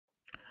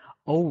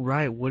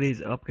Alright, what is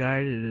up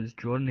guys? It is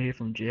Jordan here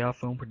from JR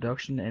Film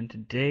Production, and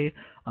today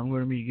I'm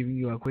going to be giving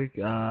you a quick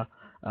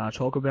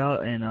talk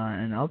about and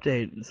an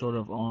update sort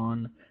of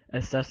on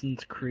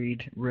Assassin's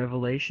Creed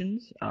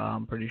Revelations.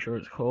 I'm pretty sure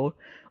it's called.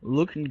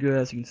 Looking good,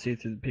 as you can see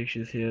through the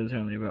pictures here. There's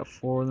only about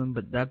 4 of them,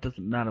 but that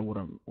doesn't matter. What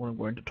I'm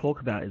going to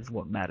talk about is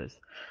what matters.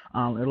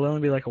 It'll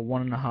only be like a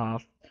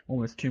 1.5,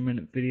 almost 2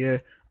 minute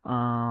video.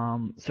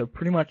 So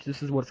pretty much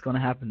this is what's going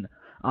to happen.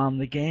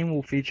 The game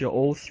will feature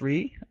all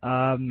three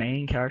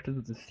main characters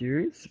of the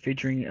series,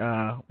 featuring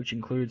which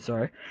includes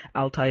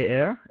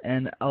Altair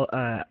and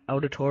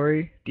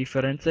Auditore di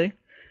Firenze,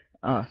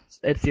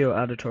 Ezio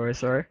Auditore,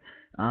 sorry.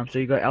 So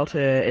you got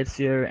Altair,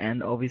 Ezio,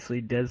 and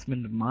obviously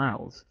Desmond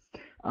Miles.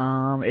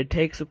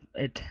 It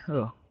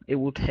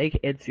will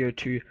take Ezio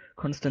to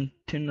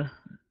Constantinople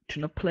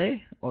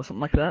or something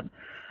like that,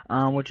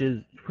 which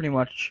is pretty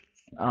much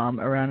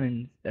around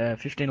in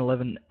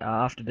 1511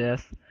 after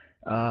death,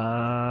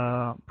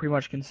 pretty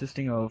much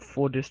consisting of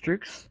 4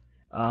 districts,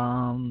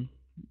 um,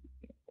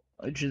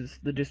 which is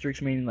the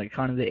districts meaning like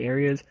kind of the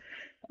areas.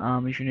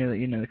 If you know that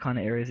you know the kind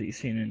of areas that you've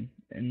seen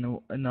in the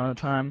other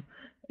time,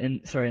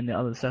 in the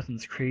other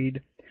Assassin's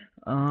Creed.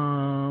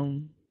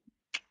 Um,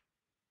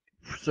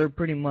 so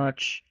pretty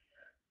much,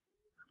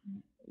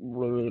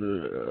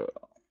 the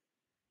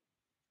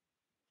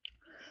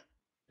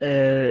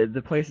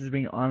place is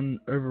being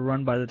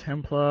overrun by the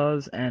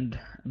Templars and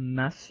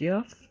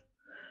Masyaf,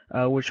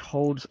 which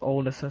holds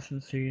old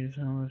Assassin's Creed.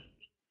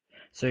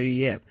 So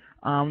yeah,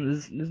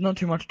 there's not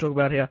too much to talk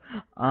about here.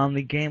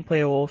 The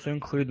gameplay will also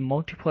include the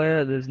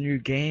multiplayer. There's new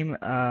game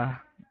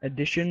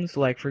additions,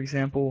 like for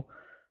example,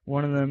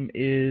 one of them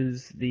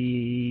is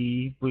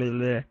it's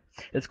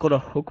called a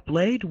hook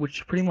blade,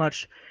 which pretty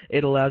much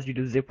it allows you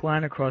to zip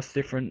line across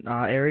different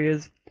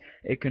areas.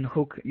 It can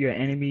hook your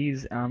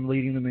enemies,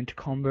 leading them into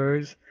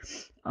combos.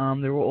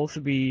 There will also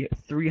be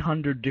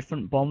 300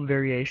 different bomb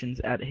variations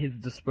at his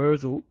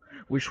disposal,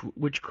 which will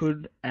be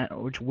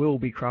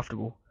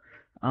craftable.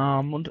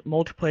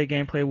 Multiplayer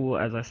gameplay will,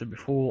 as I said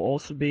before, will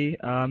also be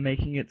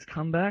making its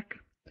comeback.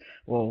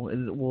 Well,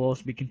 it will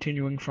also be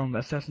continuing from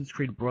Assassin's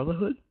Creed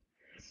Brotherhood.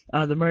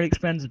 The mode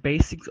expands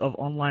basics of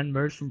online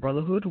modes from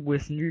Brotherhood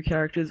with new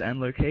characters and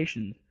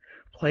locations.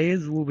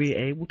 Players will be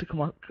able to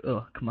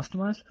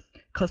customize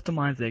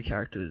their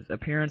characters,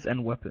 appearance,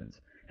 and weapons,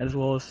 as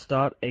well as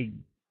start a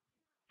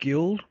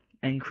guild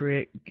and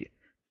create.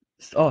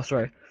 Oh,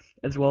 sorry,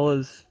 as well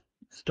as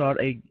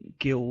start a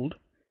guild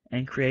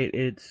and create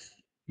its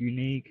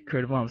unique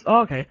coat of arms.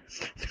 Oh, okay.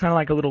 It's kind of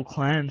like a little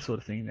clan sort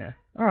of thing there.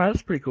 Alright,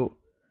 that's pretty cool.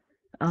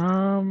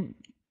 Um,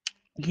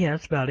 yeah,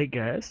 that's about it,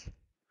 guys.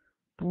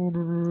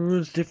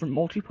 There's different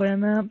multiplayer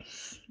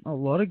maps. A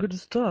lot of good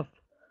stuff.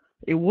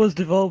 It was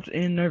developed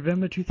in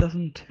November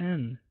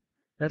 2010.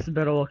 That's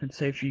about all I can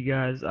say for you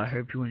guys. I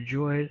hope you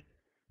enjoyed.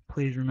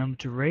 Please remember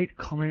to rate,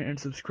 comment, and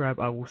subscribe.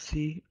 I will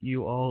see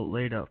you all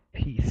later.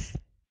 Peace.